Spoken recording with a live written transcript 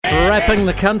Mapping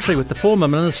the country with the former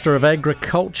Minister of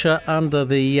Agriculture under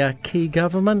the Key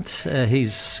government.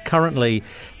 He's currently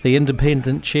the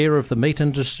independent chair of the Meat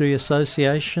Industry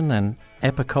Association and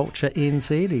Apiculture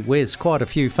NZ. He wears quite a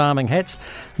few farming hats.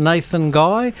 Nathan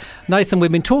Guy. Nathan,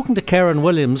 we've been talking to Karen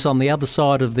Williams on the other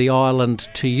side of the island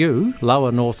to you,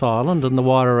 Lower North Island in the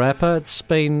Wairarapa. It's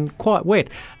been quite wet.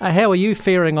 How are you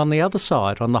faring on the other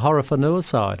side, on the Horowhenua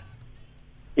side?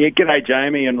 Yeah, g'day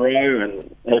Jamie and Ro,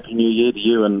 and Happy New Year to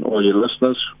you and all your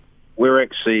listeners. We're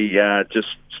actually just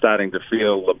starting to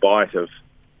feel the bite of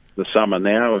the summer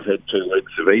now. We've had 2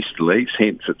 weeks of easterlies,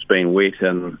 hence it's been wet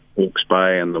in Hawke's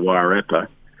Bay and the Wairarapa,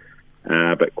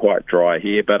 but quite dry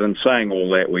here. But in saying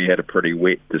all that, we had a pretty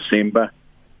wet December,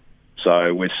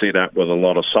 so we're set up with a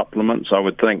lot of supplements. I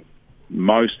would think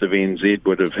most of NZ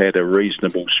would have had a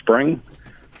reasonable spring,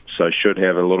 so should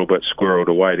have a little bit squirreled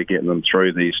away to get them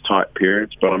through these tight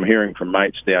periods. But I'm hearing from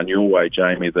mates down your way,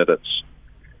 Jamie, that it's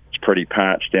pretty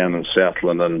parched down in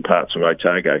Southland and parts of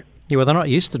Otago. Yeah, well, they're not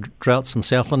used to droughts in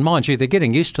Southland. Mind you, they're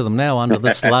getting used to them now under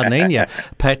this La Nina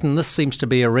pattern. This seems to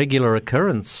be a regular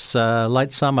occurrence,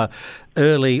 late summer,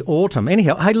 early autumn.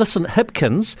 Anyhow, hey, listen,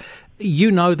 Hipkins,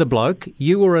 you know the bloke.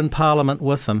 You were in Parliament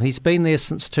with him. He's been there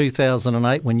since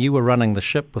 2008 when you were running the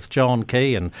ship with John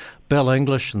Key and Bill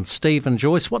English and Stephen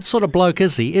Joyce. What sort of bloke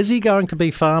is he? Is he going to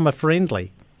be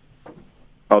farmer-friendly?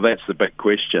 Oh, that's the big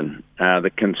question.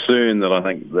 The concern that I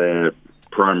think the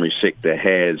primary sector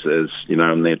has is, you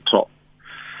know, in their top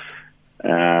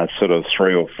sort of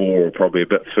 3 or 4, or probably a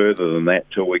bit further than that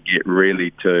till we get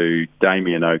really to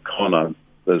Damien O'Connor,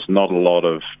 there's not a lot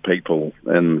of people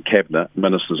in Cabinet,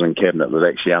 ministers in Cabinet, that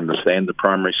actually understand the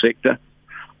primary sector.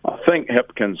 I think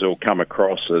Hipkins will come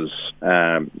across as,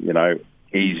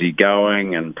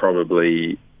 easygoing and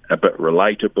probably a bit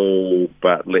relatable,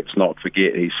 but let's not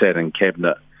forget he sat in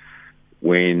Cabinet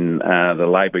when the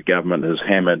Labor government has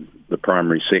hammered the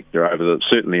primary sector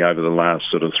certainly over the last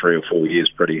sort of 3 or 4 years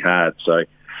pretty hard. So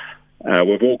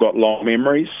we've all got long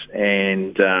memories,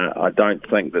 and I don't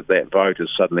think that vote is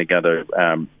suddenly going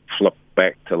to flip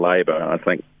back to Labor. I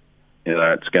think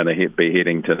it's going to be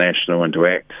heading to National and to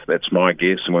ACT. That's my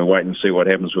guess, and we'll wait and see what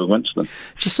happens with Winston.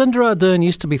 Jacinda Ardern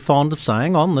used to be fond of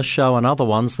saying on this show and other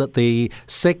ones that the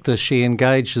sector she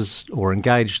engaged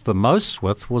the most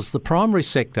with was the primary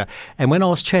sector. And when I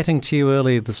was chatting to you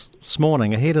earlier this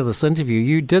morning, ahead of this interview,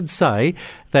 you did say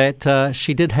that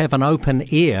she did have an open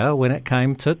ear when it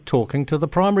came to talking to the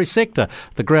primary sector.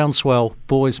 The groundswell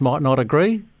boys might not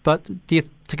agree, but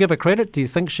to give her credit, do you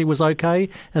think she was okay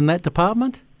in that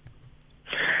department?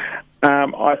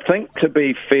 I think, to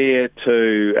be fair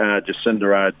to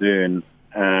Jacinda Ardern,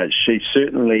 she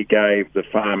certainly gave the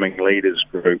farming leaders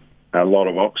group a lot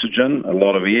of oxygen, a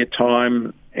lot of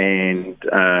airtime, and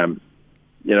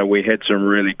we had some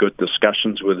really good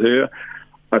discussions with her.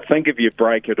 I think if you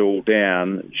break it all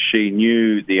down, she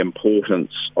knew the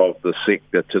importance of the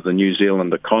sector to the New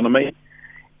Zealand economy,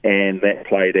 and that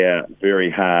played out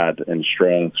very hard and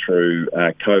strong through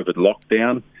COVID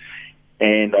lockdown.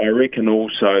 And I reckon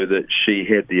also that she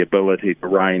had the ability to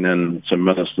rein in some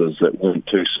ministers that weren't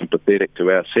too sympathetic to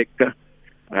our sector,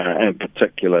 in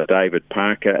particular David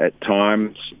Parker at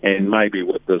times, and maybe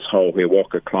with this whole He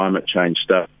Waka climate change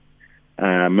stuff,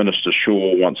 Minister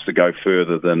Shaw wants to go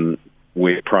further than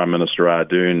where Prime Minister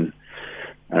Ardern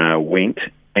went.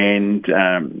 And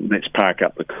let's park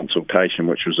up the consultation,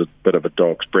 which was a bit of a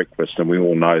dog's breakfast, and we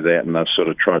all know that, and they've sort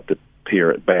of tried to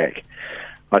pare it back.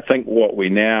 I think what we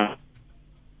now...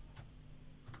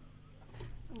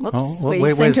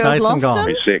 Where's Nathan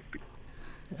gone?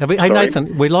 Hey,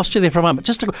 Nathan, we lost you there for a moment.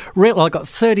 I got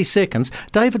 30 seconds.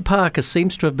 David Parker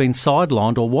seems to have been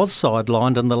sidelined, or was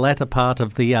sidelined, in the latter part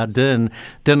of the Ardern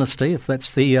dynasty, if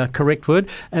that's the correct word.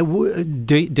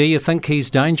 Do you think he's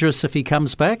dangerous if he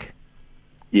comes back?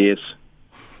 Yes,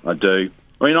 I do.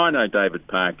 I mean, I know David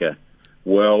Parker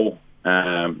well,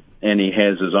 and he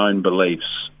has his own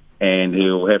beliefs, and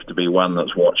he'll have to be one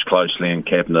that's watched closely in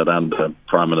Cabinet under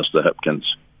Prime Minister Hipkins.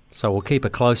 So we'll keep a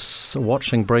close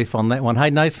watching brief on that one. Hey,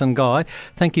 Nathan Guy,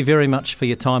 thank you very much for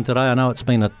your time today. I know it's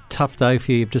been a tough day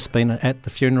for you. You've just been at the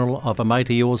funeral of a mate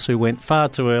of yours who went far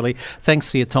too early. Thanks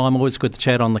for your time. Always good to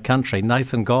chat on the country.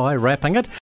 Nathan Guy, wrapping it.